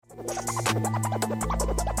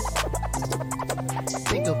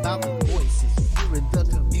Think about the voices here in the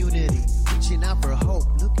community, reaching out for hope,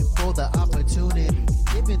 looking for the opportunity,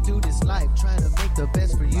 living through this life, trying to make the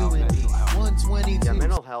best for you and me. 122. Yeah,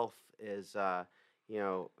 mental health is,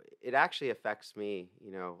 it actually affects me.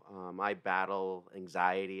 I battle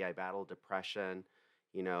anxiety, I battle depression.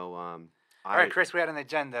 All right, Chris, we had an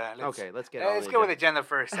agenda. Let's go with agenda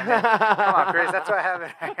first. And then, come on, Chris, that's what I have it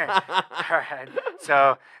here. All right.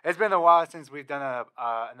 So it's been a while since we've done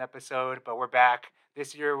an episode, but we're back.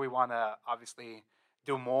 This year we want to obviously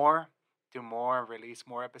do more, and release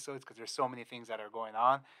more episodes because there's so many things that are going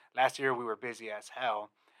on. Last year we were busy as hell.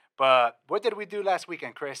 But what did we do last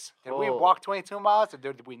weekend, Chris? Did we walk 22 miles or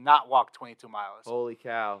did we not walk 22 miles? Holy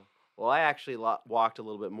cow. Well, I actually walked a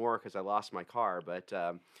little bit more because I lost my car, but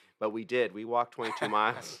we did. We walked 22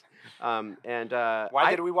 miles.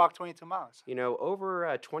 Why did we walk 22 miles?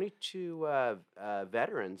 Over 22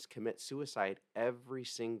 veterans commit suicide every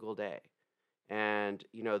single day. And,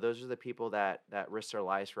 those are the people that risk their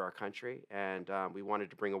lives for our country. And we wanted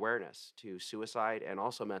to bring awareness to suicide and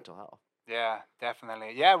also mental health. Yeah,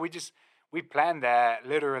 definitely. Yeah, we planned that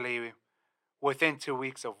literally within 2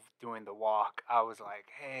 weeks of doing the walk. I was like,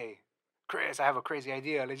 hey, Chris, I have a crazy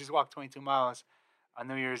idea. Let's just walk 22 miles on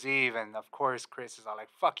New Year's Eve. And of course, Chris is all like,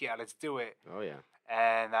 fuck yeah, let's do it. Oh, yeah.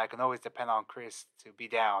 And I can always depend on Chris to be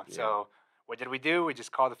down. Yeah. So what did we do? We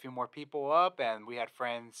just called a few more people up and we had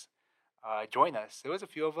friends join us. There was a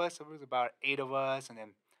few of us. There was about 8 of us. And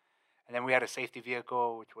then we had a safety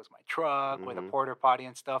vehicle, which was my truck with a porter potty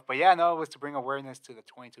and stuff. But yeah, no, it was to bring awareness to the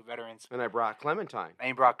 22 veterans. And I brought Clementine. And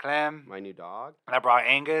you brought Clem. My new dog. And I brought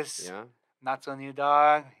Angus. Yeah. Not so new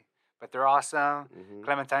dog, but they're awesome. Mm-hmm.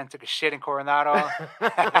 Clementine took a shit in Coronado.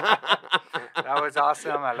 That was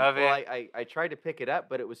awesome. I love it. Well, I tried to pick it up,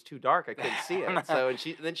 but it was too dark. I couldn't see it. So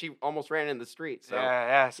then she almost ran in the street. So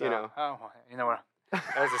yeah. So you know what?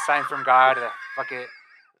 That was a sign from God. Fuck it.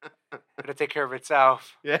 It'll take care of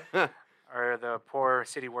itself. Yeah. Or the poor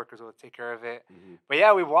city workers will take care of it. Mm-hmm. But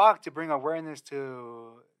yeah, we walked to bring awareness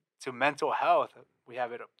to mental health. We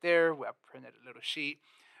have it up there. We have printed a little sheet.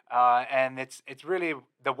 And it's really,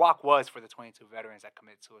 the walk was for the 22 veterans that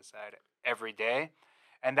commit suicide every day.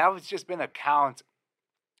 And that was just been a count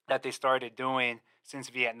that they started doing since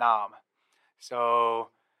Vietnam.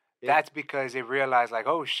 So that's because they realized like,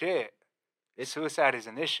 oh shit, suicide is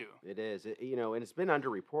an issue. It is, and it's been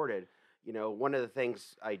underreported. One of the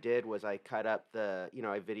things I did was I cut up I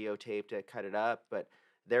videotaped it, cut it up, but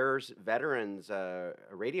there's veterans, a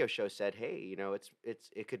radio show said, hey,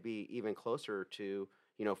 it could be even closer to,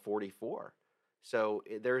 44. So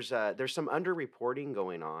there's some underreporting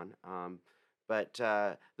going on. But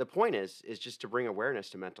the point is just to bring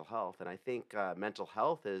awareness to mental health. And I think mental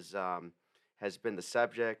health has been the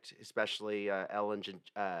subject, especially Ellen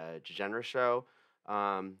DeGeneres show.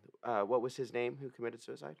 What was his name who committed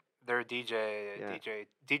suicide? Their DJ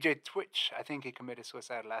Twitch. I think he committed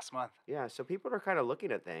suicide last month. Yeah, so people are kind of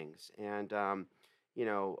looking at things, and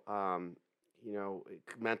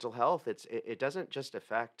mental health. It doesn't just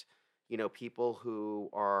affect people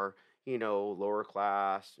who are lower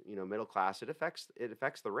class, middle class. It affects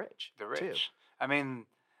the rich. The rich. Too. I mean,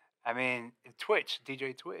 Twitch,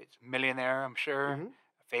 DJ Twitch, millionaire, I'm sure,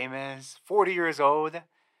 famous, 40 years old.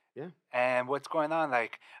 Yeah. And what's going on?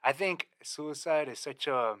 Like, I think suicide is such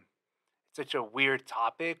a weird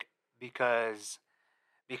topic because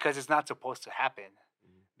it's not supposed to happen.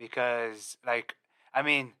 Mm-hmm. Because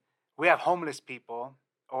we have homeless people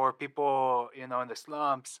or people, in the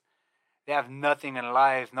slums. They have nothing in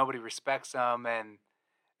life. Nobody respects them, and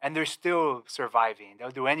they're still surviving.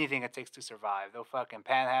 They'll do anything it takes to survive. They'll fucking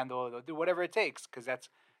panhandle. They'll do whatever it takes because that's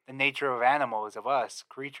the nature of animals, of us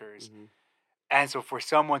creatures. Mm-hmm. And so for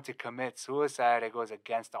someone to commit suicide, it goes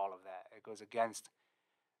against all of that. It goes against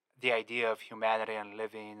the idea of humanity and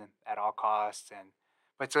living at all costs.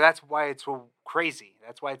 But so that's why it's so crazy.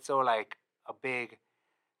 That's why it's so like a big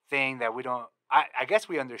thing that we don't. I guess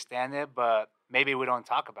we understand it, but maybe we don't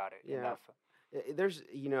talk about it enough. There's,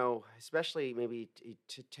 especially maybe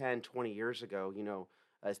 10, 20 years ago,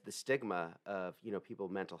 as the stigma of, people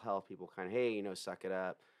with mental health, people kind of, hey, suck it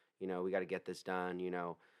up, we got to get this done,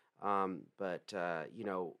 but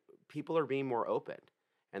people are being more open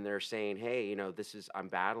and they're saying, hey, I'm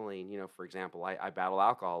battling, for example, I battle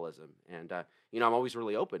alcoholism and, I'm always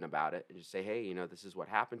really open about it and just say, hey, this is what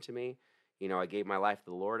happened to me. I gave my life to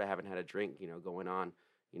the Lord. I haven't had a drink, going on,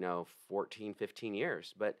 14, 15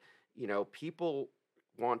 years. But,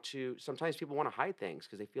 sometimes people want to hide things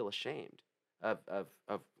because they feel ashamed of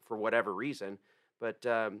for whatever reason. But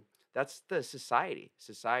that's the society.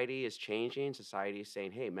 Society is changing. Society is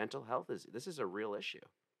saying, hey, mental health this is a real issue.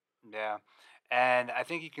 Yeah. And I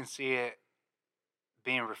think you can see it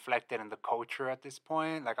being reflected in the culture at this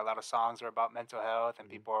point. Like a lot of songs are about mental health, and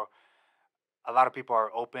Mhm. a lot of people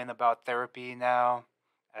are open about therapy now,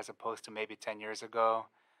 as opposed to maybe 10 years ago.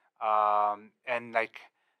 And like,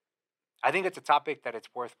 I think it's a topic that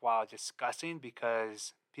it's worthwhile discussing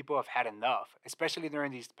because people have had enough, especially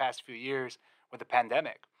during these past few years with the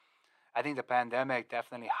pandemic. I think the pandemic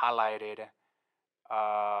definitely highlighted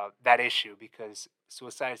that issue because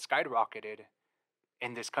suicide skyrocketed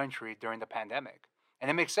in this country during the pandemic. And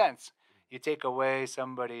it makes sense. You take away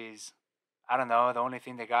somebody's, I don't know, the only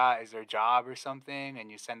thing they got is their job or something, and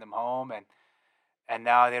you send them home, and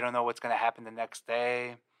now they don't know what's going to happen the next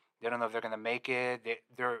day. They don't know if they're going to make it.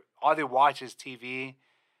 They're all they watch is TV,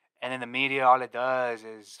 and in the media, all it does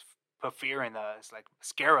is put fear in us, like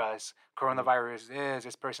scare us. Mhm. Coronavirus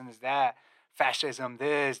this person is that, fascism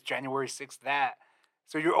this, January 6th that.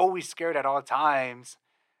 So you're always scared at all times,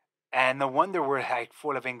 and no wonder we're like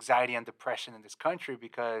full of anxiety and depression in this country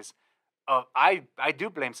because of I do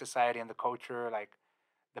blame society and the culture, like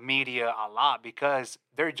the media, a lot because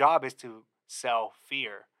their job is to sell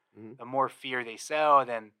fear. Mhm. The more fear they sell,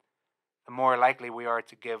 then the more likely we are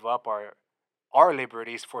to give up our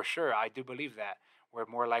liberties. For sure, I do believe that we're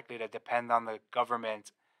more likely to depend on the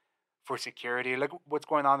government for security. Look what's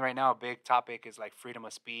going on right now. A big topic is like freedom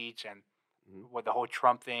of speech and Mhm. with the whole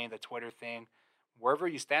Trump thing, the Twitter thing. Wherever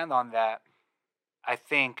you stand on that, I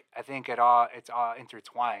think it's all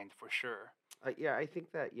intertwined for sure. Yeah, I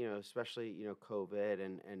think that especially COVID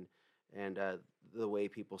and the way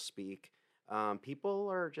people speak, people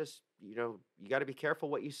are just you got to be careful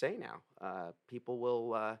what you say now. People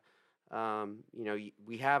will,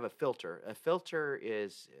 we have a filter. A filter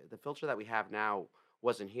is the filter that we have now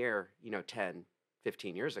wasn't here 10,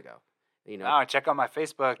 15 years ago. You know, Now check out my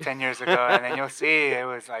Facebook 10 years ago, and then you'll see it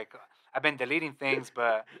was like I've been deleting things,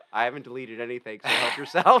 but I haven't deleted anything, so help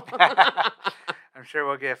yourself. I'm sure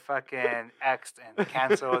we'll get fucking X'd and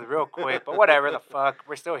canceled real quick. But whatever the fuck,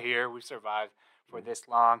 we're still here. We've survived for this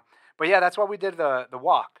long. But yeah, that's why we did the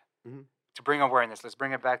walk Mhm. to bring awareness. Let's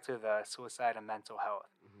bring it back to the suicide and mental health.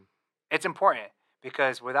 Mhm. It's important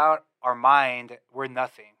because without our mind, we're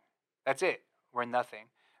nothing. That's it. We're nothing.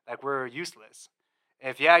 Like we're useless.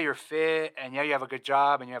 If yeah, you're fit and yeah, you have a good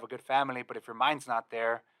job and you have a good family, but if your mind's not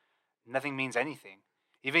there, nothing means anything.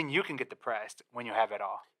 Even you can get depressed when you have it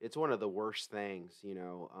all. It's one of the worst things,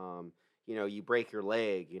 you break your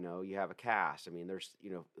leg, you have a cast. I mean, there's,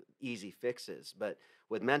 easy fixes, but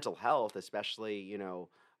with mental health, especially,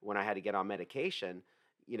 when I had to get on medication,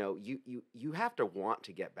 you have to want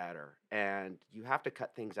to get better and you have to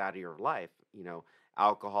cut things out of your life,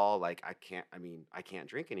 alcohol, like I can't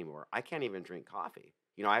drink anymore. I can't even drink coffee.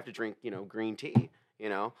 I have to drink, green tea, you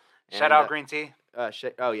know, Shout and out green tea.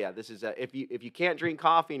 shit. Oh yeah, this is if you can't drink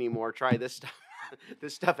coffee anymore, try this stuff.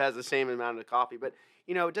 This stuff has the same amount of coffee, but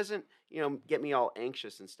it doesn't get me all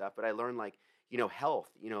anxious and stuff. But I learned like health.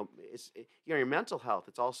 Your mental health.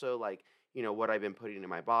 It's also like what I've been putting in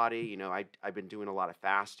my body. I've been doing a lot of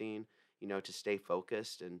fasting. To stay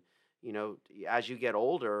focused and as you get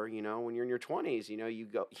older, when you're in your 20s, you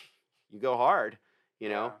go you go hard. You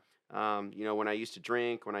know, Yeah. when I used to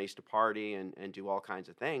drink, when I used to party and do all kinds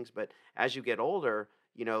of things. But as you get older,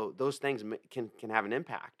 those things can have an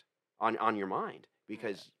impact on your mind Yeah.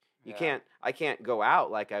 because Yeah. I can't go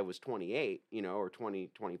out like I was 28, or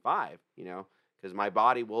 2025, because my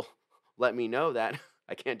body will let me know that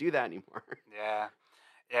I can't do that anymore. Yeah.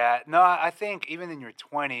 Yeah. No, I think even in your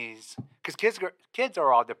 20s, because kids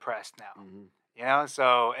are all depressed now. Hmm.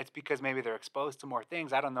 So it's because maybe they're exposed to more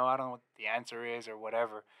things. I don't know. I don't know what the answer is or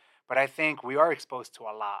whatever. But I think we are exposed to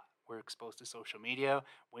a lot. We're exposed to social media.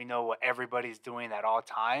 We know what everybody's doing at all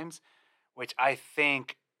times, which I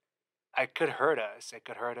think it could hurt us. It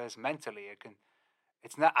could hurt us mentally. It can.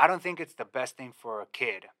 It's not. I don't think it's the best thing for a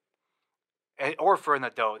kid or for an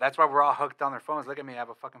adult. That's why we're all hooked on their phones. Look at me, I have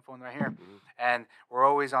a fucking phone right here. Hmm. And we're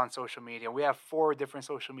always on social media. We have 4 different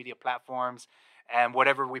social media platforms, and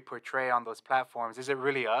whatever we portray on those platforms, is it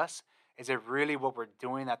really us? Is it really what we're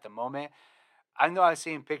doing at the moment? I know I've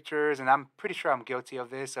seen pictures, and I'm pretty sure I'm guilty of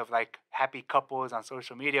this, of like happy couples on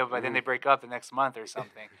social media, but then Hmm. they break up the next month or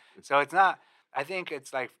something. So it's not, I think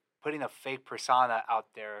it's like putting a fake persona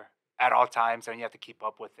out there at all times, and you have to keep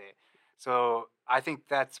up with it. So I think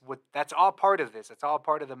that's all part of this. It's all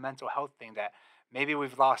part of the mental health thing that maybe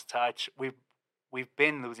we've lost touch. We've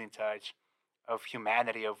been losing touch of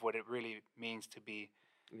humanity, of what it really means to be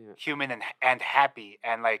Yeah. human and happy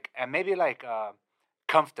and maybe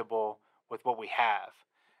comfortable with what we have,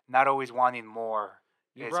 not always wanting more.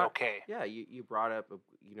 is okay. Yeah, you brought up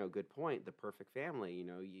a good point. The perfect family.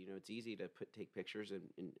 It's easy to take pictures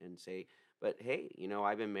and say, but hey,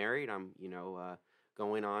 I've been married. I'm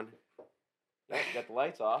going on. Yeah, you got the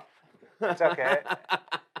lights off. It's okay.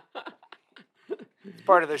 It's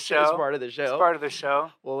part of the show. It's part of the show. It's part of the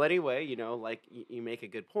show. Well, anyway, like you make a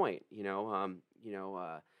good point. I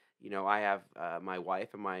have my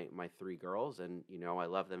wife and my 3 girls, and I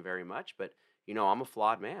love them very much. But I'm a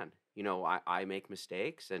flawed man. I make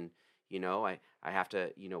mistakes, and I have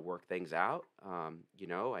to work things out.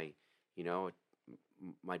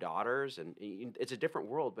 My daughters, and it's a different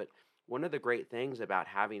world. But one of the great things about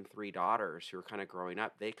having 3 daughters who are kind of growing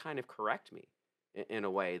up, they kind of correct me in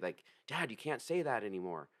a way, like, Dad, you can't say that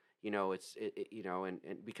anymore. And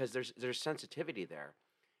because there's sensitivity there,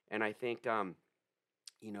 and I think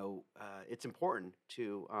it's important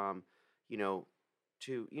to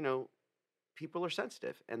people are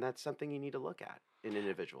sensitive, and that's something you need to look at in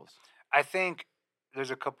individuals. I think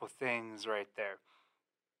there's a couple things right there.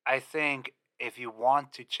 I think if you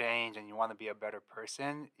want to change and you want to be a better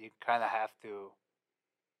person, you kind of have to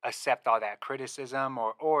accept all that criticism,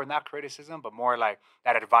 or not criticism, but more like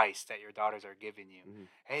that advice that your daughters are giving you. Mm-hmm.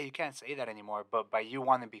 Hey, you can't say that anymore. But by you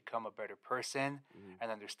want to become a better person Mm-hmm.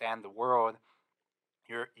 and understand the world,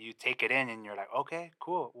 you take it in and you're like, okay,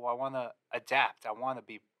 cool. Well, I want to adapt. I want to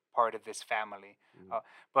be part of this family. Mm-hmm.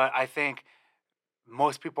 But I think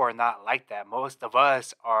most people are not like that. Most of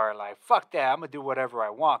us are like, fuck that, I'm going to do whatever I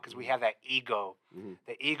want, because we have that ego. Mm-hmm.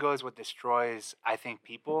 The ego is what destroys, I think,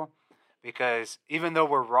 people, because even though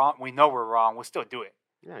we're wrong, we know we're wrong, we'll still do it.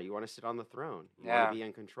 Yeah, you want to sit on the throne. You Yeah. want to be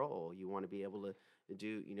in control. You want to be able to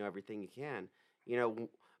do everything you can.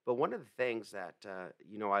 But one of the things that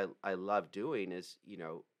I love doing is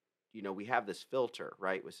we have this filter,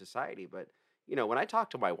 right, with society. But when I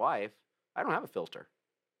talk to my wife, I don't have a filter.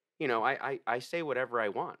 I say whatever I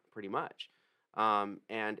want, pretty much.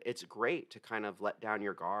 And it's great to kind of let down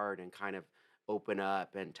your guard and kind of open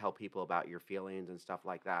up and tell people about your feelings and stuff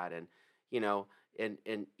like that. And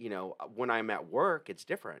when I'm at work, it's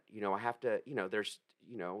different. I have to, there's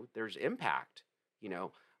impact,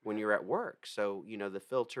 when you're at work. So, the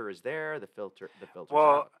filter is there, the filter's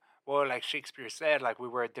out. Well, like Shakespeare said, like we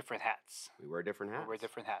wear different hats. We wear different hats. We wear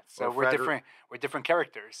different hats. So we're different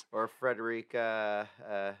characters. Or Friedrich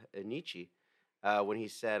Nietzsche, when he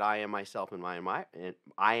said, "I am myself in my environment."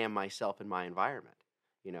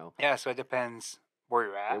 Yeah. So it depends where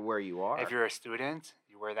you're at. Where you are. If you're a student,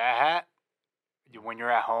 you wear that hat. When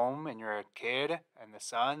you're at home and you're a kid and the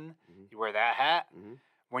sun, Mm-hmm. you wear that hat. Mm-hmm.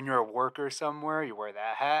 When you're a worker somewhere, you wear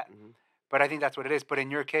that hat. Mm-hmm. But I think that's what it is. But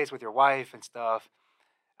in your case with your wife and stuff,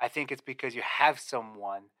 I think it's because you have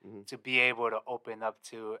someone Mm-hmm. to be able to open up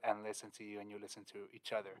to and listen to you, and you listen to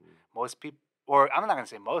each other. Mm-hmm. Most people, or I'm not going to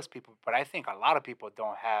say most people, but I think a lot of people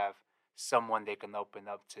don't have someone they can open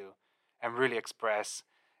up to and really express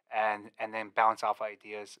and then bounce off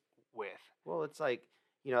ideas with. Well, it's like,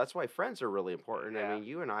 that's why friends are really important. Yeah. I mean,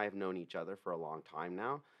 you and I have known each other for a long time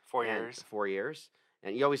now. 4 years. 4 years.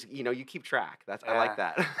 And you always, you keep track. I like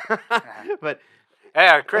that. But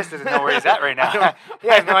yeah, Chris doesn't know where he's at right now. He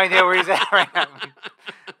has no idea where he's at right now.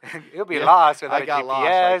 He'll be lost without I got GPS.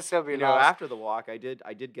 lost. He'll be lost. After the walk, I did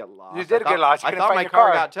get lost. You did get lost. You I couldn't thought find my your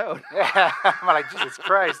car car. got towed. Yeah, I'm like, Jesus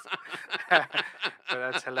Christ. But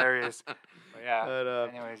that's hilarious. But yeah. But,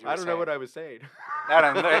 anyways, I don't know what I was saying. I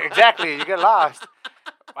don't know. Exactly. You get lost.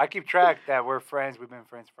 I keep track that we're friends. We've been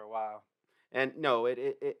friends for a while. And no,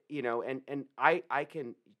 and I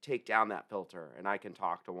can take down that filter, and I can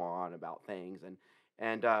talk to Juan about things, and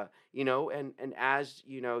as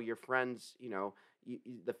your friends,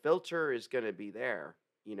 the filter is going to be there,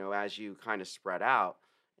 as you kind of spread out,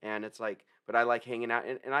 and it's like, but I like hanging out,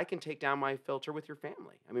 and I can take down my filter with your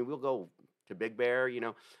family. I mean, we'll go to Big Bear,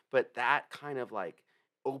 but that kind of like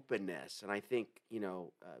openness, and I think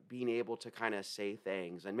being able to kind of say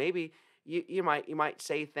things, and maybe you might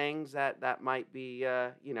say things that might be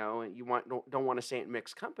and you don't want to say it in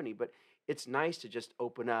mixed company, but it's nice to just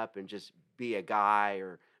open up and just be a guy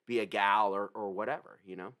or be a gal or whatever,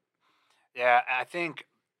 Yeah, I think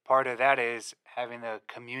part of that is having a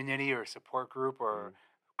community or support group or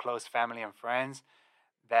close family and friends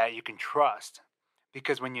that you can trust.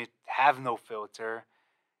 Because when you have no filter,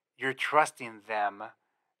 you're trusting them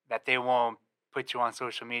that they won't put you on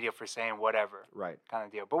social media for saying whatever. Right. Kind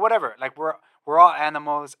of deal. But whatever. Like we're all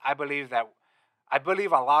animals. I believe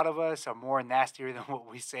a lot of us are more nastier than what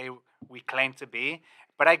we say we claim to be.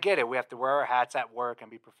 But I get it. We have to wear our hats at work and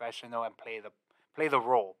be professional and play the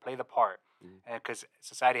role, play the part, and because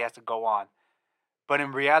society has to go on. But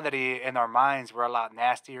in reality, in our minds, we're a lot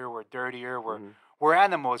nastier. We're dirtier. We're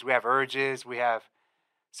animals. We have urges. We have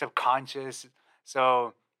subconscious.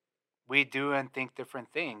 So we do and think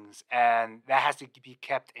different things, and that has to be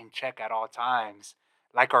kept in check at all times.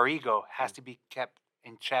 Like our ego has to be kept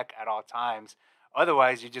in check at all times.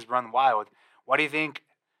 Otherwise, you just run wild. What do you think?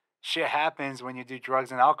 Shit happens when you do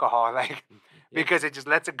drugs and alcohol, like Yeah. because it just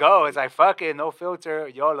lets it go. It's like fuck it, no filter,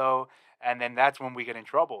 YOLO, and then that's when we get in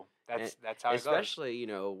trouble. That's how it goes. Especially,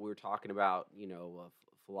 we're talking about,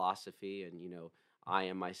 philosophy and, I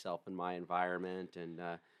am myself in my environment. And,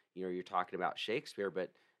 you're talking about Shakespeare,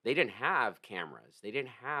 but they didn't have cameras. They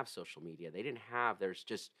didn't have social media. There's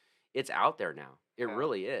just, it's out there now. It Yeah.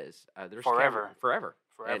 really is. There's Forever. forever.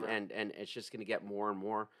 Forever. And it's just going to get more and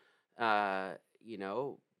more,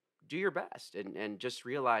 do your best and just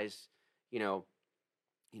realize,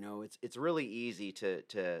 it's really easy to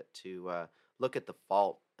look at the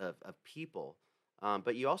fault of people,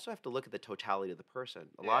 but you also have to look at the totality of the person.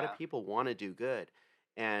 A lot Yeah. of people want to do good,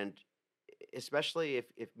 and especially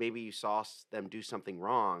if maybe you saw them do something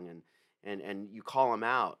wrong and you call them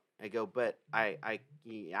out. I go, but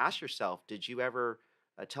you ask yourself, did you ever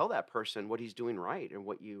tell that person what he's doing right and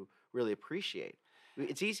what you really appreciate?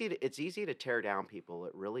 It's easy to tear down people.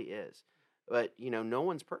 It really is, but no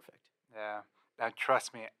one's perfect. Yeah. Now,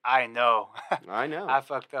 trust me, I know. I know. I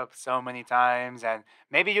fucked up so many times, and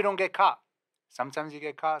maybe you don't get caught. Sometimes you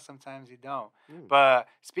get caught, sometimes you don't. Mm. But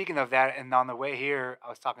speaking of that, and on the way here, I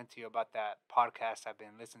was talking to you about that podcast I've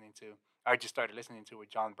been listening to. I just started listening to with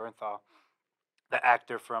John Bernthal, the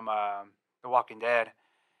actor from The Walking Dead.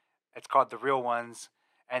 It's called The Real Ones,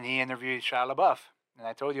 and he interviewed Shia LaBeouf. And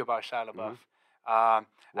I told you about Shia LaBeouf.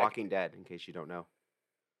 Walking Dead, in case you don't know.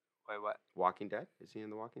 Wait, what? Walking Dead? Is he in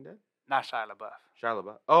The Walking Dead? Not Shia LaBeouf. Shia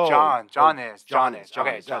LaBeouf. Oh, John is. Okay,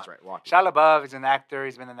 That's John. right. Walking Shia Dead. LaBeouf is an actor.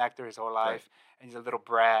 He's been an actor his whole life, Right. and he's a little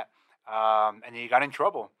brat. And he got in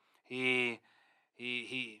trouble. He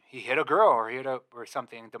hit a girl or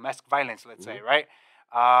something, domestic violence, let's say, right?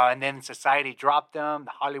 And then society dropped him.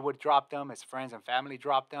 Hollywood dropped him. His friends and family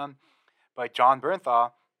dropped him. But John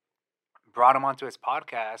Bernthal brought him onto his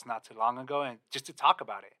podcast not too long ago, and just to talk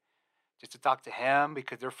about it, just to talk to him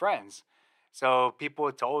because they're friends. So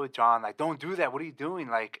people told John, like, don't do that. What are you doing?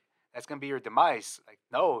 Like, that's going to be your demise. Like,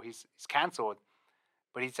 no, he's canceled.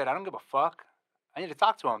 But he said, I don't give a fuck. I need to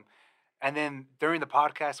talk to him. And then during the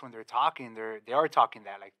podcast, when they're talking, they are talking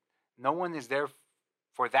that, like, no one is there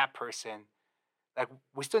for that person. Like,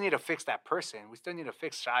 we still need to fix that person. We still need to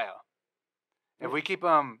fix Shia. If we keep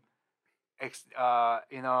him,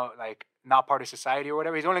 like, not part of society or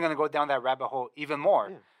whatever, he's only going to go down that rabbit hole even more.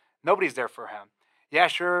 Yeah. Nobody's there for him. Yeah,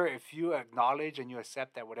 sure, if you acknowledge and you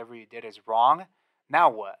accept that whatever you did is wrong, now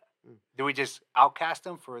what? Do we just outcast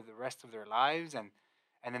them for the rest of their lives and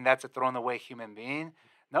then that's a thrown away human being?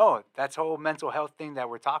 No, that's whole mental health thing that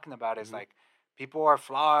we're talking about is like people are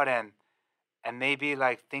flawed and maybe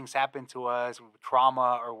like things happen to us,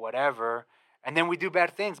 trauma or whatever, and then we do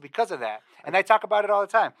bad things because of that. And I talk about it all the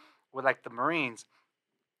time with like the Marines.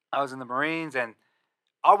 I was in the Marines, and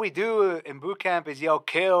all we do in boot camp is yell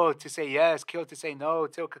kill to say yes, kill to say no,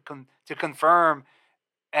 to confirm.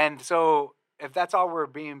 And so if that's all we're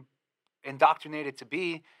being indoctrinated to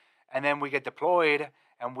be, and then we get deployed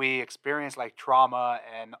and we experience like trauma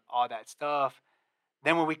and all that stuff,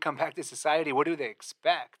 then when we come back to society, what do they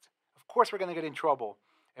expect? Of course we're going to get in trouble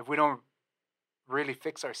if we don't really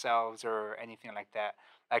fix ourselves or anything like that.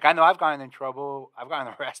 Like, I know I've gotten in trouble. I've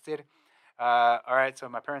gotten arrested. All right, so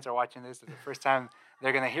my parents are watching this. It's the first time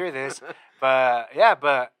they're going to hear this. But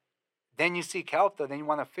then you seek help, though. Then you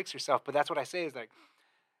want to fix yourself. But that's what I say is like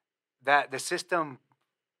that the system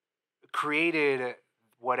created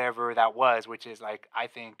whatever that was, which is like, I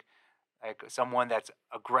think, like someone that's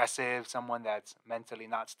aggressive, someone that's mentally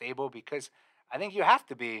not stable, because I think you have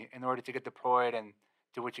to be in order to get deployed and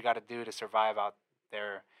do what you got to do to survive out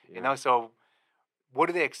there. Yeah. You know, so what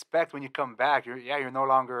do they expect when you come back? You're no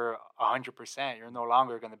longer 100%. You're no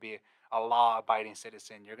longer going to be a law-abiding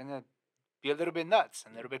citizen. You're going to be a little bit nuts,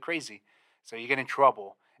 a little bit crazy. So you get in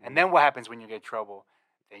trouble. And then what happens when you get in trouble?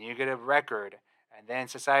 Then you get a record, and then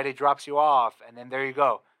society drops you off, and then there you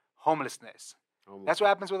go, homelessness. That's what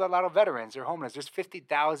happens with a lot of veterans. They're homeless. There's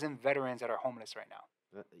 50,000 veterans that are homeless right now.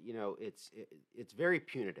 It's very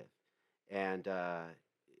punitive, and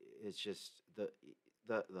it's just the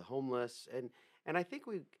homeless, and I think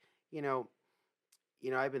I've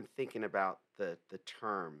been thinking about the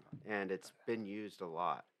term, and it's been used a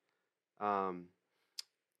lot.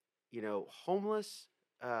 Homeless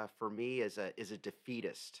for me is a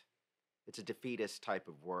defeatist. It's a defeatist type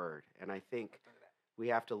of word, and I think we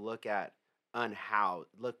have to look at unhoused.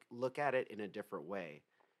 Look at it in a different way,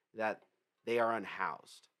 that they are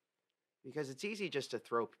unhoused, because it's easy just to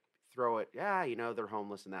throw throw it, yeah, they're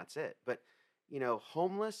homeless and that's it. But,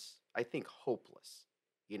 homeless, I think hopeless.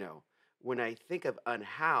 You know, when I think of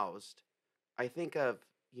unhoused, I think of,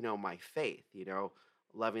 my faith,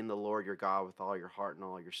 loving the Lord your God with all your heart and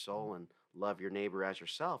all your soul and love your neighbor as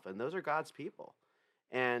yourself. And those are God's people.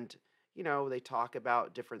 And, they talk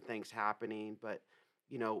about different things happening, but,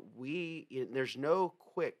 there's no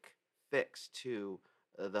quick fix to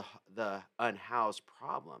the unhoused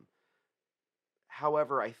problem.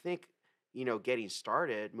 However, I think, getting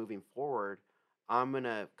started, moving forward, I'm going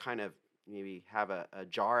to kind of maybe have a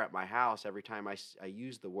jar at my house every time I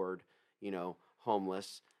use the word,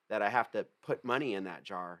 homeless, that I have to put money in that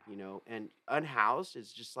jar, and unhoused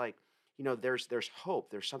is just like, there's hope.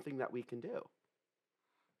 There's something that we can do.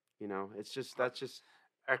 It's just, that's just,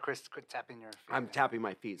 All right, Chris, quit tapping your feet. I'm tapping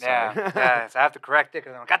my feet, sorry. Yeah, so I have to correct it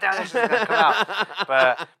because I'm goddamn, this is going to come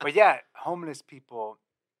out. But yeah, homeless people,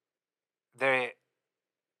 they're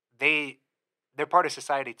part of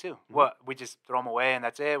society too. Mhm. What, we just throw them away and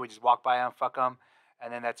that's it? We just walk by them, fuck them,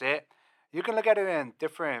 and then that's it? You can look at it in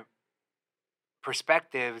different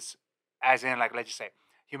perspectives, as in, like, let's just say,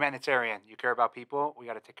 humanitarian. You care about people, we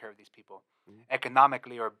got to take care of these people. Mhm.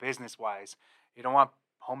 Economically or business-wise, you don't want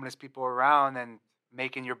homeless people around and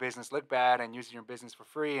making your business look bad and using your business for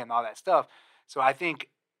free and all that stuff. So I think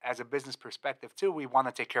as a business perspective too, we want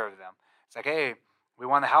to take care of them. It's like, hey, we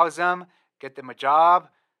want to house them, get them a job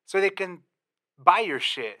so they can buy your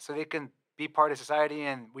shit, so they can be part of society,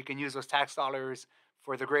 and we can use those tax dollars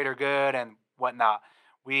for the greater good and whatnot.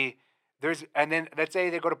 And then let's say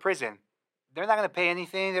they go to prison. They're not going to pay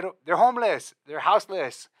anything. They're homeless. They're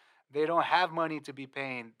houseless. They don't have money to be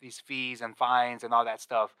paying these fees and fines and all that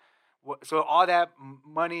stuff. So all that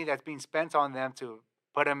money that's being spent on them to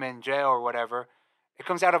put them in jail or whatever, it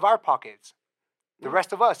comes out of our pockets, the Yeah.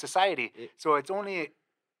 rest of us, society. It- So it's only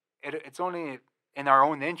in our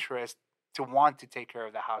own interest to want to take care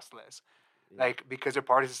of the houseless, Yeah. like, because they're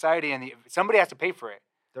part of society and somebody has to pay for it.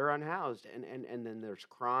 They're unhoused, and then there's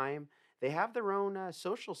crime. They have their own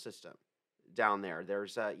social system down there.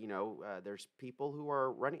 There's there's people who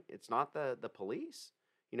are running. It's not the police.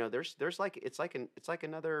 There's like it's like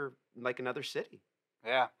another city.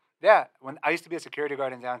 Yeah. When I used to be a security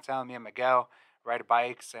guard in downtown, me and Miguel ride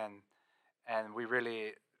bikes, and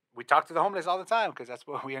we talk to the homeless all the time because that's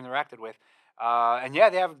what we interacted with. And yeah,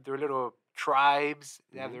 they have their little tribes.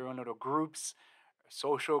 They have Mhm. their own little groups,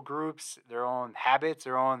 social groups, their own habits,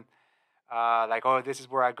 their own like, oh, this is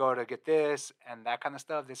where I go to get this and that kind of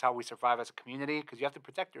stuff. This is how we survive as a community because you have to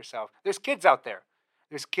protect yourself. There's kids out there.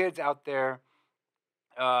 There's kids out there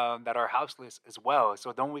that are houseless as well.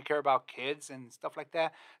 So don't we care about kids and stuff like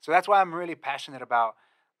that? So that's why I'm really passionate about,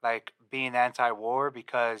 like, being anti-war,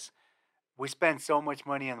 because we spend so much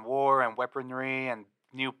money in war and weaponry and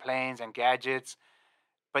new planes and gadgets,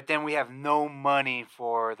 but then we have no money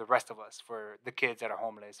for the rest of us, for the kids that are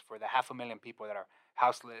homeless, for the 500,000 people that are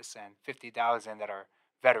houseless, and 50,000 that are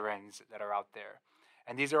veterans that are out there.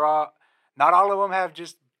 And these are all, not all of them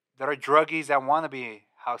that are druggies that want to be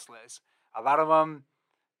houseless. A lot of them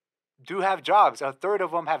do have jobs. A third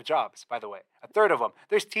of them have jobs, by the way. A third of them.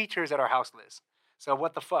 There's teachers that are houseless. So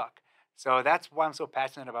what the fuck? So that's why I'm so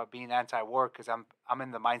passionate about being anti-war, because I'm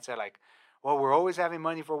in the mindset like, well, we're always having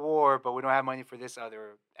money for war, but we don't have money for this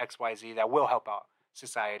other XYZ that will help out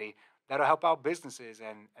society, that'll help out businesses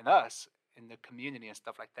and us in the community and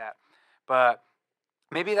stuff like that. But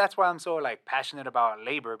maybe that's why I'm so, like, passionate about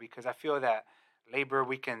labor, because I feel that labor,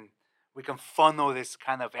 we can funnel this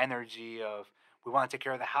kind of energy of, we want to take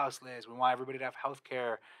care of the houseless, we want everybody to have health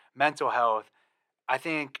care, mental health. I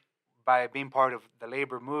think by being part of the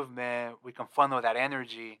labor movement, we can funnel that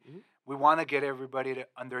energy. Mhm. We want to get everybody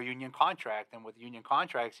under a union contract, and with union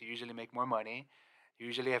contracts, you usually make more money. You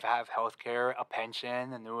usually have health care, a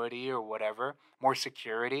pension, annuity, or whatever, more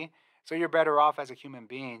security. So you're better off as a human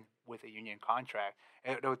being with a union contract.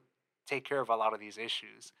 It'll take care of a lot of these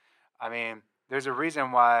issues. I mean, there's a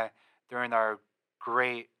reason why during our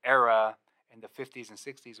great era in the 50s and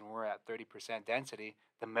 60s, when we were at 30% density,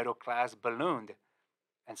 the middle class ballooned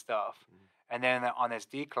and stuff. Mhm. And then on its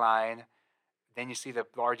decline, then you see the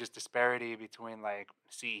largest disparity between, like,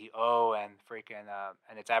 CEO and freaking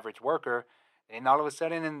and its average worker. And all of a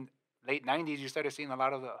sudden, in late 90s, you started seeing a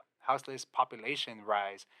lot of the houseless population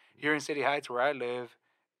rise. Here in City Heights, where I live,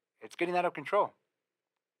 it's getting out of control.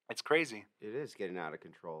 It's crazy. It is getting out of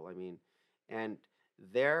control. I mean, and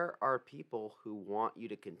there are people who want you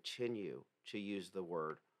to continue to use the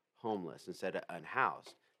word homeless instead of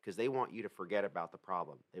unhoused because they want you to forget about the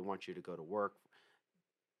problem. They want you to go to work.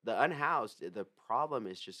 The unhoused, the problem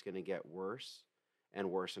is just going to get worse and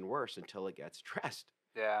worse and worse until it gets addressed.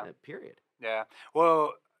 Yeah. Period. Yeah.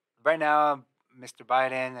 Well, right now, Mr.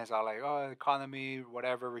 Biden is all like, oh, economy,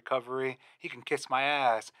 whatever, recovery. He can kiss my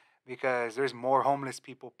ass because there's more homeless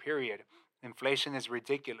people, period. Inflation is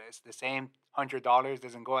ridiculous. The same $100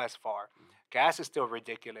 doesn't go as far. Gas is still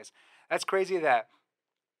ridiculous. That's crazy that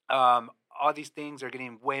all these things are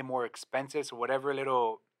getting way more expensive. So whatever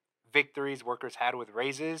little victories workers had with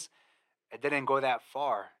raises, it didn't go that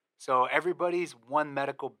far. So everybody's one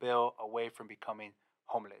medical bill away from becoming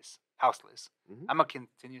homeless, houseless. Mhm. I'm gonna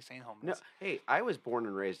continue saying No, homeless. hey, I was born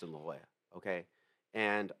and raised in La Jolla, okay?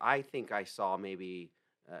 And I think I saw maybe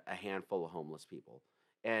a handful of homeless people.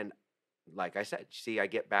 And like I said, see, I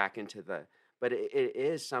get back into but it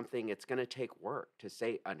is something, it's going to take work to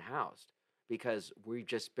say unhoused because we've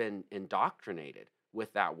just been indoctrinated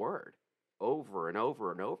with that word over and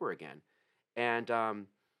over and over again. And,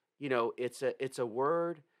 it's a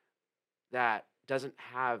word that doesn't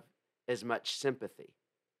have as much sympathy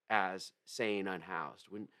as saying unhoused.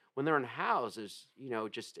 When they're unhoused, is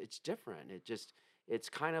just it's different. It's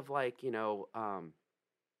kind of like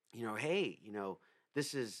hey,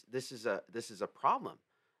 this is a problem,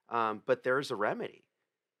 but there's a remedy.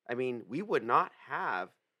 I mean, we would not have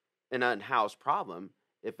an unhoused problem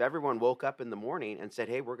if everyone woke up in the morning and said,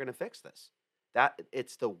 "Hey, we're going to fix this." That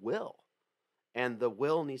it's the will, and the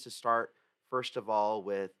will needs to start first of all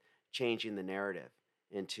with changing the narrative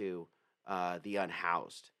into the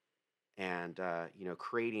unhoused and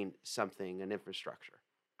creating something, an infrastructure.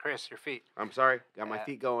 Chris, your feet. I'm sorry, got my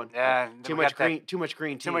feet going. Yeah, Too we much got that- green. Too much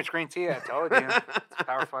green tea. Too much green tea. I told you. It's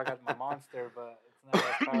powerful. I got my monster, but it's not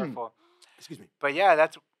as powerful. Excuse me. But yeah,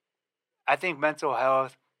 I think mental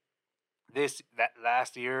health that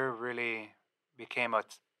last year really became a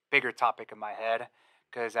bigger topic in my head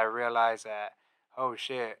because I realized that, oh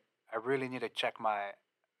shit, I really need to check my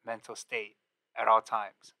mental state at all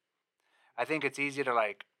times. I think it's easy to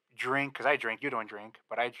like drink because I drink. You don't drink,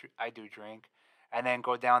 but I do drink, and then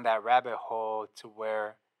go down that rabbit hole to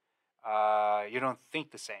where you don't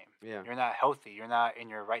think the same. Yeah. You're not healthy. You're not in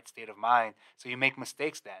your right state of mind. So you make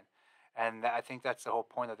mistakes then. And I think that's the whole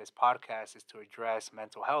point of this podcast is to address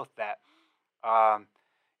mental health. That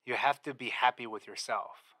you have to be happy with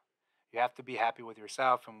yourself. You have to be happy with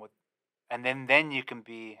yourself, and then you can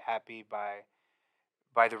be happy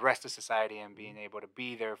by the rest of society and being able to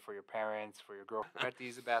be there for your parents, for your girlfriend. I have to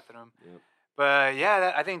use the bathroom. Yep. But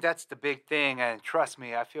yeah, I think that's the big thing. And trust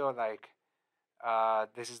me, I feel like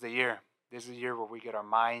this is the year. This is the year where we get our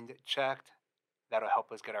mind checked. That'll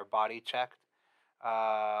help us get our body checked.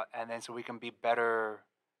 And then so we can be better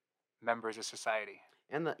members of society.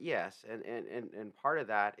 And yes, and part of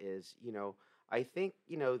that is, I think,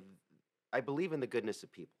 I believe in the goodness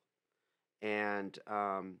of people. And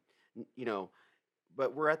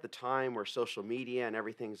but we're at the time where social media and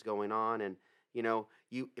everything's going on, and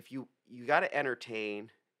if you got to entertain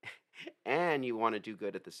and you want to do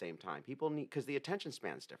good at the same time. People need, because the attention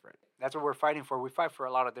span's different. That's what we're fighting for. We fight for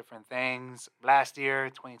a lot of different things. Last year,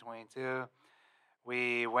 2022,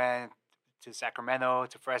 we went to Sacramento,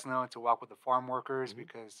 to Fresno to walk with the farm workers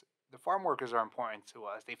because the farm workers are important to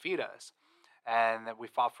us. They feed us. And we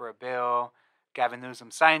fought for a bill. Gavin Newsom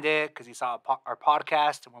signed it because he saw our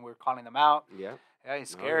podcast when we were calling them out. Yeah. Yeah, he's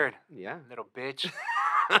scared. Yeah. Little bitch.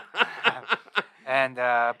 And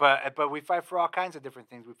but we fight for all kinds of different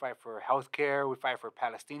things. We fight for healthcare. We fight for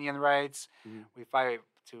Palestinian rights. We fight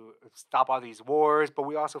to stop all these wars. But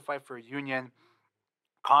we also fight for union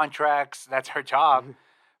contracts. That's our job.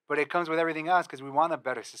 But it comes with everything else because we want a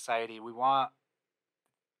better society. We want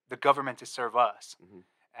the government to serve us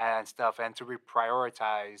and stuff, and to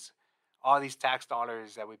reprioritize all these tax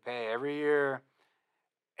dollars that we pay every year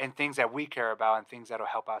and things that we care about and things that'll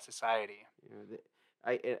help out society.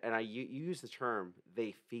 You use the term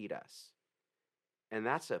 "they feed us," and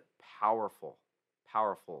that's a powerful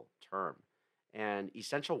term. And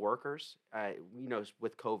essential workers,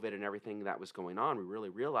 with COVID and everything that was going on, we really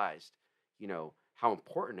realized, how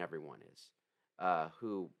important everyone is,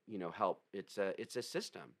 who help. It's a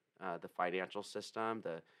system, the financial system,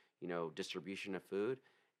 the distribution of food,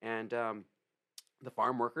 and the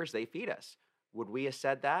farm workers, they feed us. Would we have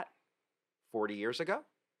said that 40 years ago?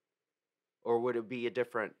 Or would it be a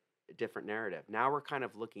different narrative? Now we're kind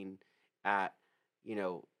of looking at,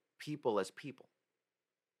 people as people.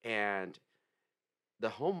 And the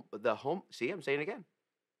home, see, I'm saying it again.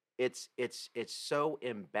 It's so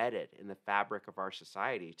embedded in the fabric of our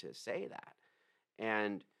society to say that.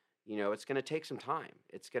 And, it's going to take some time.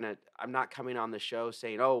 I'm not coming on the show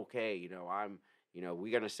saying, oh, okay,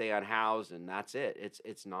 we're going to say unhoused and that's it.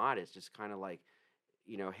 It's not. It's just kind of like,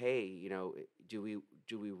 hey, do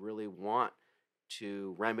we really want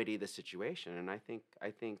to remedy the situation. And I think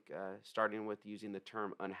starting with using the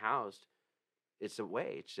term unhoused, it's a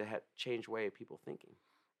way. It's to change way of people thinking.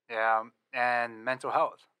 Yeah, and mental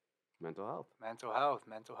health. Mental health. Mental health.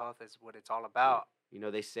 Mental health is what it's all about.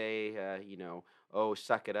 They say, oh,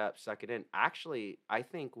 suck it up, suck it in. Actually, I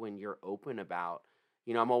think when you're open about,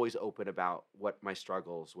 I'm always open about what my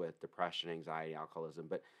struggles with depression, anxiety, alcoholism.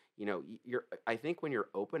 But I think when you're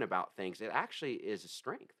open about things, it actually is a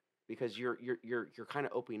strength because you're kind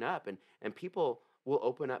of opening up, and people will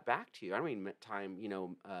open up back to you. I mean, time,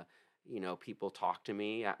 people talk to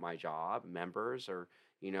me at my job, members, or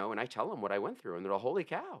and I tell them what I went through, and they're like, holy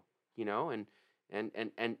cow, and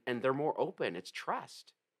they're more open. It's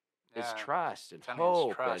trust. It's Yeah, trust and telling you it's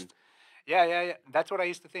hope trust. Yeah, yeah, yeah. That's what I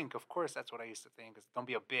used to think. Of course, that's what I used to think. Is don't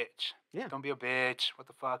be a bitch. yeah. Don't be a bitch. What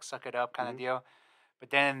the fuck? Suck it up, kind of Mhm. deal.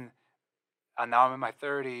 But then now I'm in my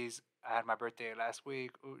 30s. I had my birthday last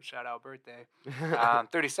week. Ooh, shout out birthday.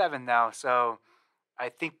 37 now, so I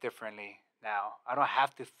think differently now. I don't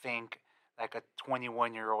have to think like a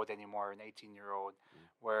 21-year-old anymore, an 18-year-old,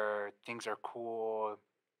 where things are cool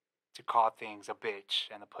to call things a bitch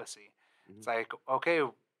and a pussy. It's like, okay,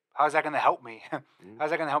 how's that gonna help me? How's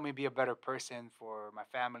that gonna help me be a better person for my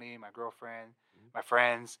family, my girlfriend, my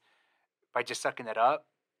friends, by just sucking it up?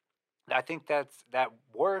 I think that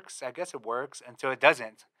works. I guess it works until it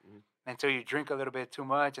doesn't. Mhm. Until you drink a little bit too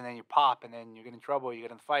much and then you pop and then you get in trouble, you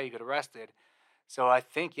get in a fight, you get arrested. So I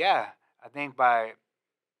think, yeah, I think by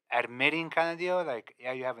admitting kind of deal, like,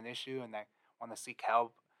 yeah, you have an issue and I want to seek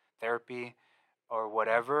help, therapy, or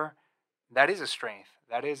whatever, that is a strength.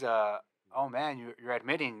 That is oh man, you're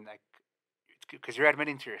admitting, like, because you're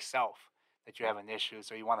admitting to yourself that you have an issue.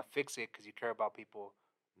 So you want to fix it because you care about people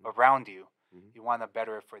around you. Mhm. You want to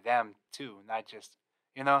better it for them too, not just,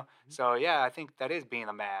 So yeah, I think that is being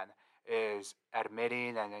a man, is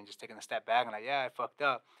admitting and then just taking a step back and like, yeah, I fucked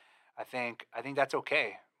up. I think that's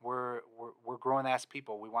okay. We're grown ass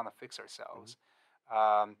people. We want to fix ourselves.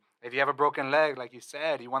 If you have a broken leg, like you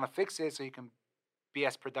said, you want to fix it so you can be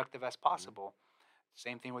as productive as possible.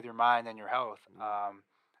 Same thing with your mind and your health.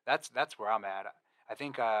 That's where I'm at. I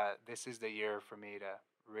think this is the year for me to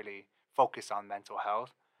really focus on mental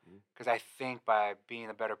health because I think by being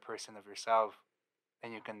a better person of yourself,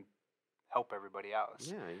 then you can help everybody else.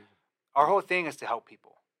 Yeah, Our whole thing is to help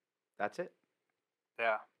people. that's it.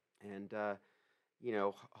 Yeah. And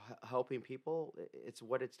helping people, it's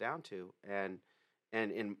what it's down to. And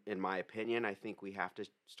in my opinion, I think we have to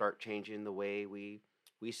start changing the way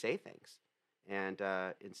we say things. And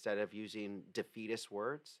instead of using defeatist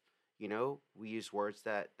words, we use words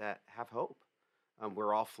that have hope.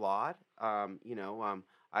 We're all flawed.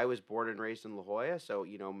 I was born and raised in La Jolla, so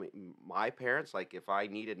my parents, like, if I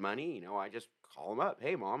needed money, I just call them up.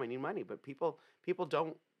 Hey, mom, I need money. But people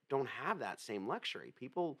don't have that same luxury.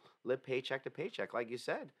 People live paycheck to paycheck, like you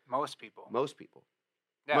said. Most people. Most people,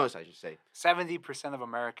 Yeah. most I should say. 70% of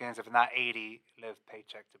Americans, if not 80, live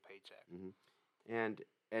paycheck to paycheck. And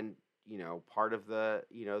part of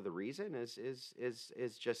the reason is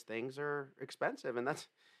just things are expensive, and that's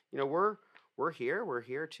we're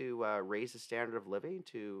here to raise the standard of living,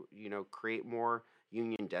 to create more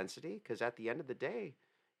union density, because at the end of the day,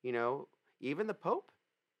 even the Pope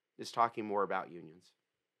is talking more about unions.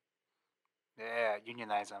 Yeah,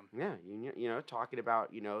 unionize them. Yeah, talking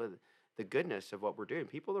about the goodness of what we're doing.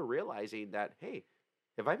 People are realizing that, hey,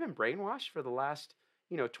 have I been brainwashed for the last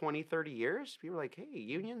 20, 30 years? People are like, hey,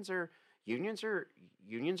 unions are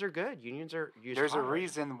good. Unions are used There's a hard.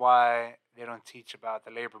 reason why they don't teach about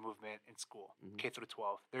the labor movement in school, K through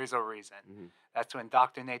 12. There's a reason. That's to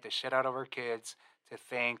indoctrinate the shit out of our kids to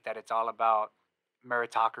think that it's all about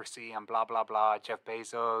meritocracy and blah, blah, blah. Jeff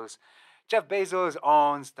Bezos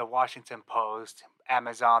owns the Washington Post,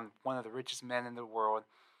 Amazon, one of the richest men in the world,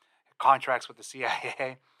 contracts with the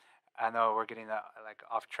CIA. I know we're getting like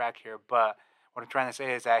off track here, but what I'm trying to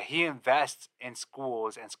say is that he invests in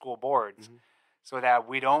schools and school boards so that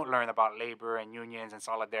we don't learn about labor and unions and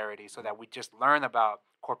solidarity, so that we just learn about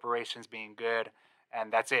corporations being good,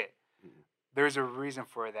 and that's it. There's a reason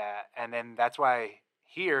for that. And then that's why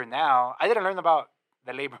here now, I didn't learn about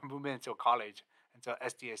the labor movement until college, until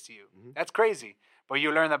SDSU. That's crazy. But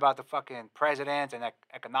you learn about the fucking presidents and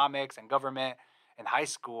economics and government in high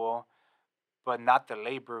school, but not the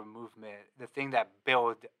labor movement, the thing that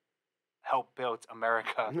helped build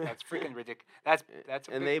America. That's freaking ridiculous. That's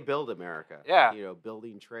a and big, they build America. Yeah.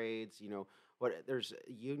 Building trades. There's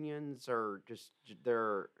unions are just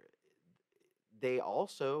they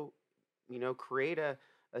also create a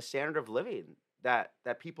standard of living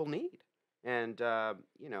that people need. And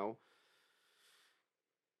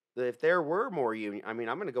if there were more union, I mean,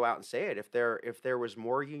 I'm going to go out and say it. If there was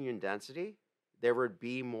more union density, there would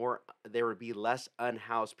be less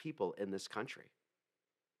unhoused people in this country.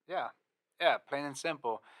 Yeah, yeah, plain and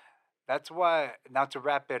simple. That's why, now to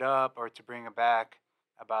wrap it up or to bring it back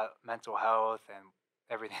about mental health and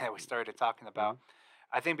everything that we started talking Hmm. about,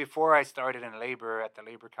 I think before I started in labor at the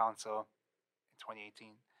Labor Council in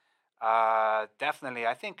 2018, definitely,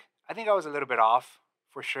 I think I was a little bit off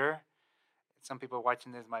for sure. Some people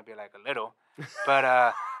watching this might be like a little, but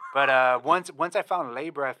once I found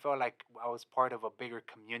labor, I felt like I was part of a bigger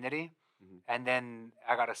community, Hmm. and then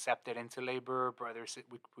I got accepted into labor.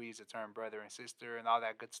 We use the term brother and sister and all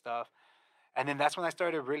that good stuff, and then that's when I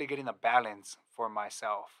started really getting a balance for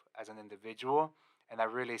myself as an individual, and I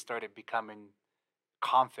really started becoming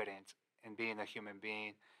confident in being a human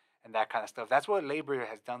being and that kind of stuff. That's what labor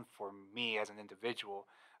has done for me as an individual.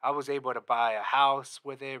 I was able to buy a house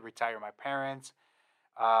with it, retire my parents,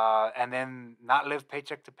 and then not live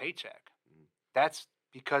paycheck to paycheck. That's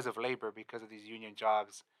because of labor, because of these union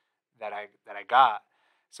jobs that I got.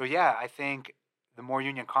 So yeah, I think the more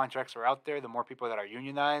union contracts are out there, the more people that are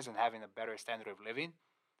unionized and having a better standard of living,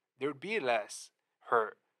 there would be less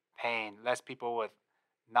hurt, pain, less people with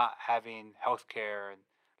not having health care, and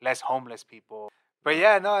less homeless people. But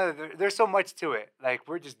yeah, no, there's so much to it. Like,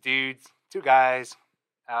 we're just dudes, two guys.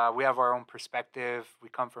 We have our own perspective. We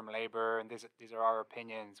come from labor, and these are our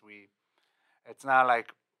opinions. It's not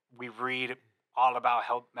like we read all about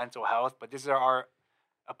mental health, but these are our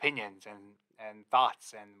opinions and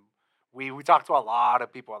thoughts. And we talk to a lot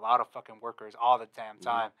of people, a lot of fucking workers all the damn Hmm.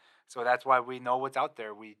 time. So that's why we know what's out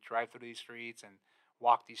there. We drive through these streets and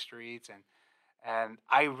walk these streets, and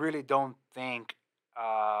I really don't think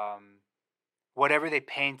whatever they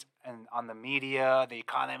paint on the media, the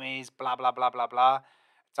economies, blah blah blah blah blah,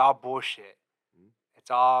 it's all bullshit. It's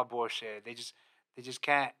all bullshit. They just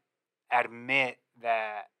can't admit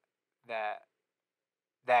that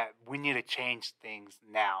that we need to change things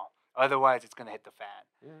now. Otherwise, it's gonna hit the fan.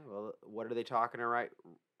 Yeah. Well, what are they talking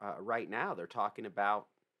right now? They're talking about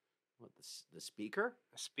the speaker.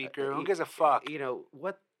 The speaker, who gives a fuck?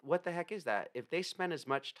 What the heck is that? If they spend as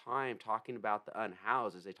much time talking about the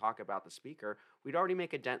unhoused as they talk about the speaker, we'd already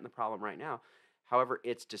make a dent in the problem right now. However,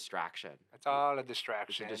 it's distraction. It's all a It's a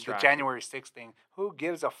distraction. The distraction. January 6th thing, who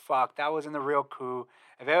gives a fuck? That wasn't a real coup.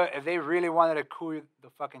 If they really wanted to coup the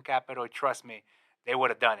fucking Capitol, trust me, they would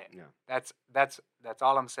have done it. Yeah. That's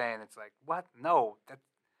all I'm saying. It's like, what? No.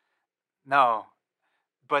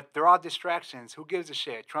 But they're all distractions. Who gives a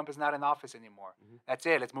shit? Trump is not in office anymore. Hmm. That's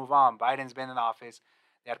it. Let's move on. Biden's been in office.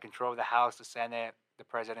 They had control of the House, the Senate, the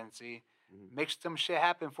presidency. Hmm. Make some shit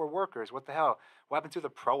happen for workers. What the hell? What happened to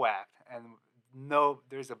the PRO Act? And no,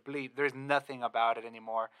 there's a bleep. There's nothing about it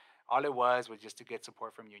anymore. All it was just to get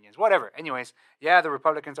support from unions. Whatever. Anyways, yeah, the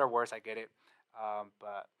Republicans are worse. I get it.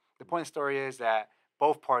 But the point of the story is that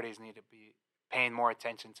both parties need to be paying more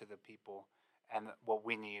attention to the people and what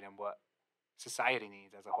we need and what society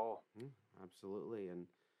needs as a whole. Absolutely, and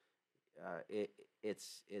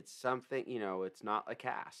it's something. It's not a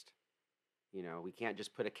cast. We can't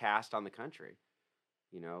just put a cast on the country.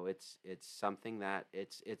 It's something that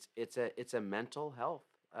it's a mental health.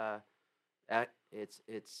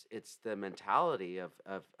 It's the mentality of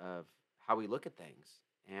how we look at things,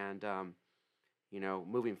 and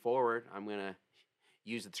moving forward, I'm gonna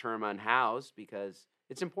use the term unhoused because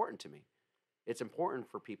it's important to me. It's important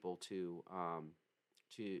for people to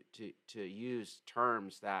use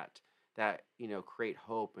terms that create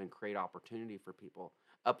hope and create opportunity for people,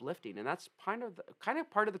 uplifting, and that's kind of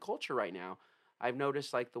part of the culture right now. I've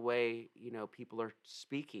noticed like the way people are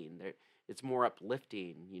speaking. It's more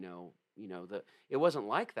uplifting. It wasn't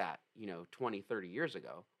like that 20, 30 years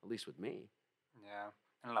ago, at least with me. Yeah.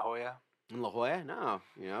 In La Jolla. In La Jolla, no,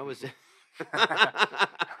 it was.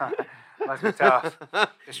 Must be tough.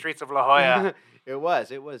 The streets of La Jolla.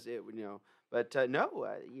 But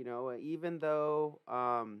no, even though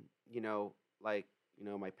like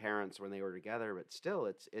my parents when they were together, but still,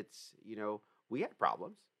 it's we had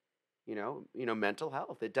problems. Mental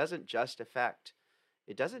health. It doesn't just affect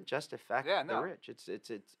Yeah, the no. rich.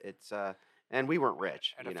 It's and we weren't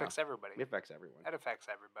rich. It affects everybody. It affects everyone. It affects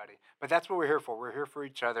everybody. But that's what we're here for. We're here for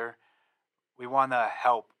each other. We want to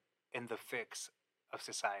help in the fix of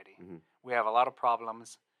society. Hmm. We have a lot of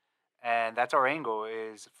problems, and that's our angle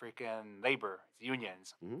is freaking labor,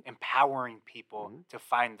 unions, Mhm. empowering people Mhm. to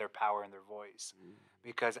find their power and their voice. Mhm.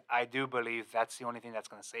 Because I do believe that's the only thing that's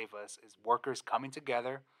going to save us is workers coming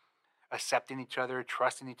together, accepting each other,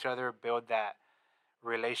 trusting each other, build that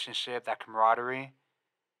relationship, that camaraderie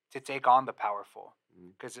to take on the powerful.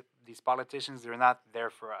 Mhm. Because these politicians, they're not there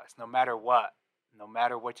for us. No matter what, No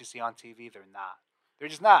matter what you see on TV, they're not. They're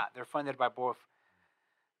just not. They're funded by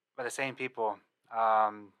the same people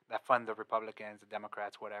that fund the Republicans, the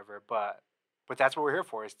Democrats, whatever. But that's what we're here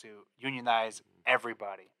for, is to unionize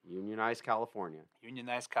everybody. Unionize California.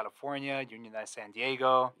 Unionize California, unionize San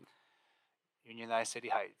Diego, unionize City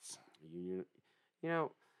Heights. You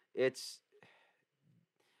know, it's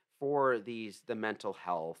for the mental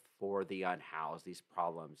health, for the unhoused, these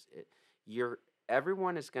problems.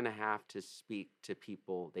 Everyone is going to have to speak to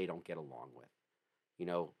people they don't get along with. You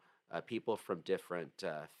know, people from different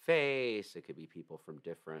faiths. It could be people from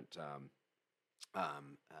different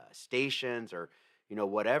stations, or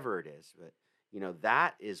whatever it is. But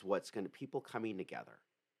that is what's going to, people coming together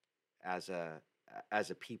as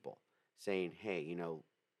a people, saying, hey,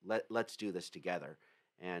 let's do this together.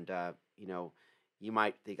 And you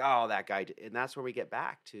might think, oh, that guy did. And that's where we get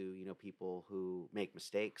back to people who make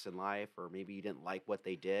mistakes in life, or maybe you didn't like what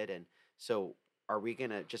they did. And so are we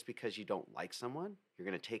gonna, just because you don't like someone, you're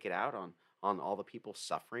gonna take it out on all the people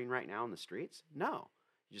suffering right now in the streets? No,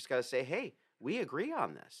 you just got to say, hey, we agree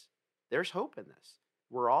on this. There's hope in this.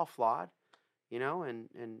 We're all flawed, and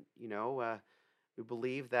we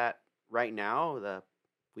believe that right now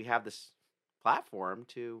we have this platform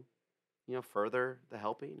to further the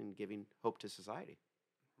helping and giving hope to society.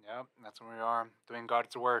 Yep, that's what we are, doing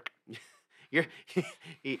God's work. You're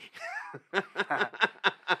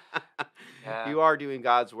Yeah. You are doing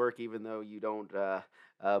God's work, even though you don't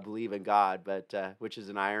believe in God, but which is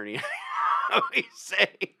an irony. We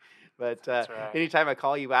say, but That's right. anytime I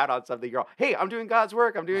call you out on something, you're all, "Hey, I'm doing God's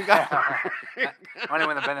work. I'm doing God's work." Only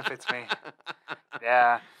when it benefits me.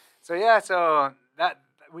 Yeah. So that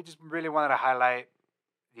we just really wanted to highlight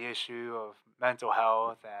the issue of mental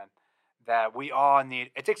health, and that we all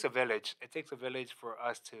need. It takes a village. It takes a village for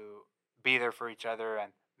us to be there for each other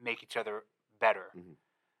and make each other better. Mhm.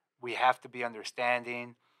 We have to be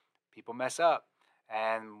understanding. People mess up,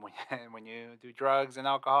 and when you do drugs and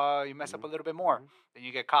alcohol, you mess up a little bit more. Then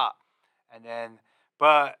you get caught, and then,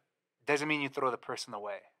 but doesn't mean you throw the person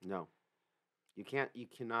away. No, you can't. You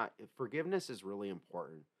cannot. Forgiveness is really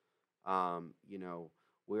important.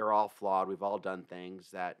 We're all flawed. We've all done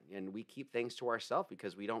things and we keep things to ourselves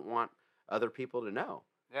because we don't want other people to know.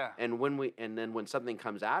 Yeah. And when something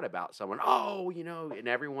comes out about someone, and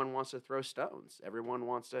everyone wants to throw stones. Everyone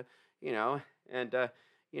wants to,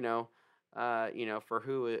 for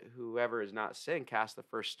whoever is not sin, cast the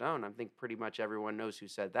first stone. I think pretty much everyone knows who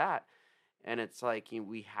said that. And it's like,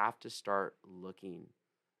 we have to start looking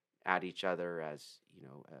at each other as,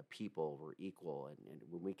 people. We're equal. And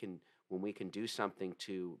when we can do something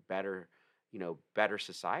to better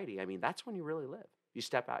society, I mean, that's when you really live. You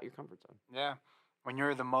step out your comfort zone. Yeah. When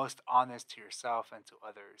you're the most honest to yourself and to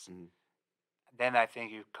others, Mhm. then I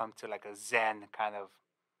think you come to like a Zen kind of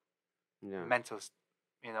Yeah. mental,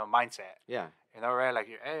 mindset. Yeah. Right? Like,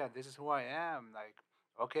 hey, this is who I am. Like,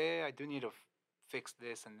 okay, I do need to fix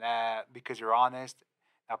this and that, because you're honest.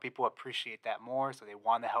 Now people appreciate that more, so they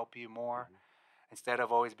want to help you more, instead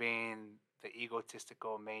of always being the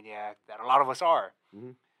egotistical maniac that a lot of us are.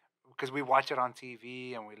 Mhm. Because we watch it on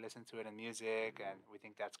TV and we listen to it in music and we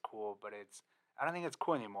think that's cool, but I don't think it's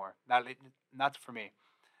cool anymore. Not for me.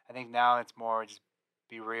 I think now it's more just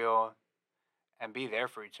be real and be there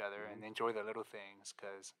for each other and enjoy the little things,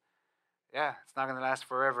 because it's not gonna last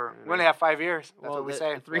forever. We only have 5 years. That's what we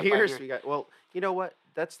say. 3 We have 5 years. We got. Well, you know what?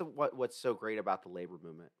 That's what's so great about the labor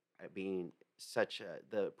movement being such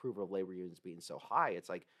the approval of labor unions being so high. It's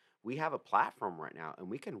like we have a platform right now, and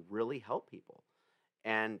we can really help people,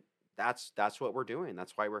 and that's what we're doing.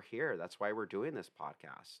 That's why we're here. That's why we're doing this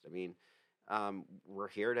podcast. I mean, we're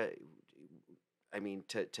here to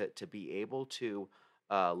be able to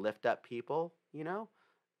lift up people.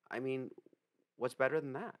 I mean, what's better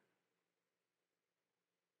than that?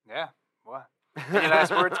 Yeah. What? Any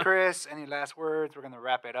last words, Chris? Any last words? We're gonna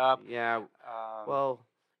wrap it up. Yeah. Well,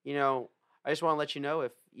 I just want to let you know,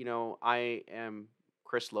 if I am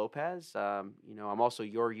Chris Lopez. I'm also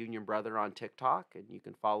Your Union Brother on TikTok, and you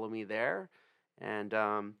can follow me there. And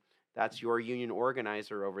that's Your Union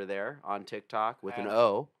Organizer over there on TikTok with an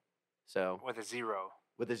O. So with a 0.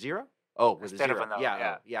 with a 0? Oh, with Instead a of 0. an O,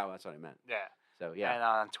 yeah, yeah, that's what I meant. Yeah. So yeah. And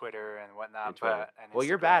on Twitter and whatnot. And Twitter. And Well,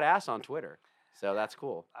 you're Instagram. badass on Twitter, so that's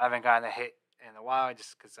cool. I haven't gotten a hit in a while,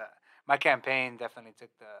 just because my campaign definitely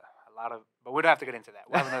took a lot of. But we don't have to get into that.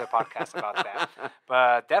 We'll have another podcast about that.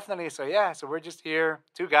 But definitely, so we're just here,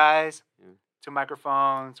 2 guys, 2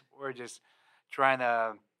 microphones. We're just trying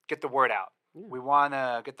to get the word out. Yeah. We want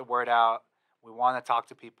to get the word out. We want to talk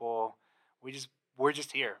to people. We're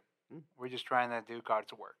just here. We're just trying to do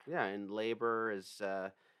God's work. Yeah, and labor is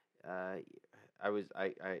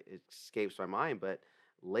it escapes my mind, but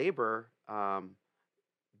labor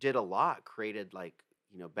did a lot, created like,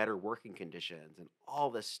 better working conditions and all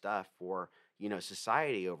this stuff for,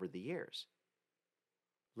 society over the years.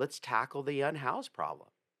 Let's tackle the unhoused problem.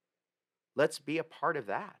 Let's be a part of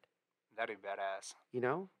that, That'd be badass.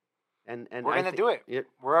 and We're I gonna thi- do it. it-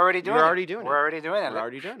 We're already doing You're it. already doing We're it. already doing it. We're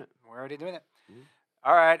already doing it. We're already doing it. Mhm.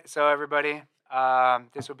 All right. So everybody,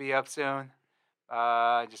 this will be up soon.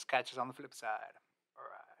 Just catch us on the flip side.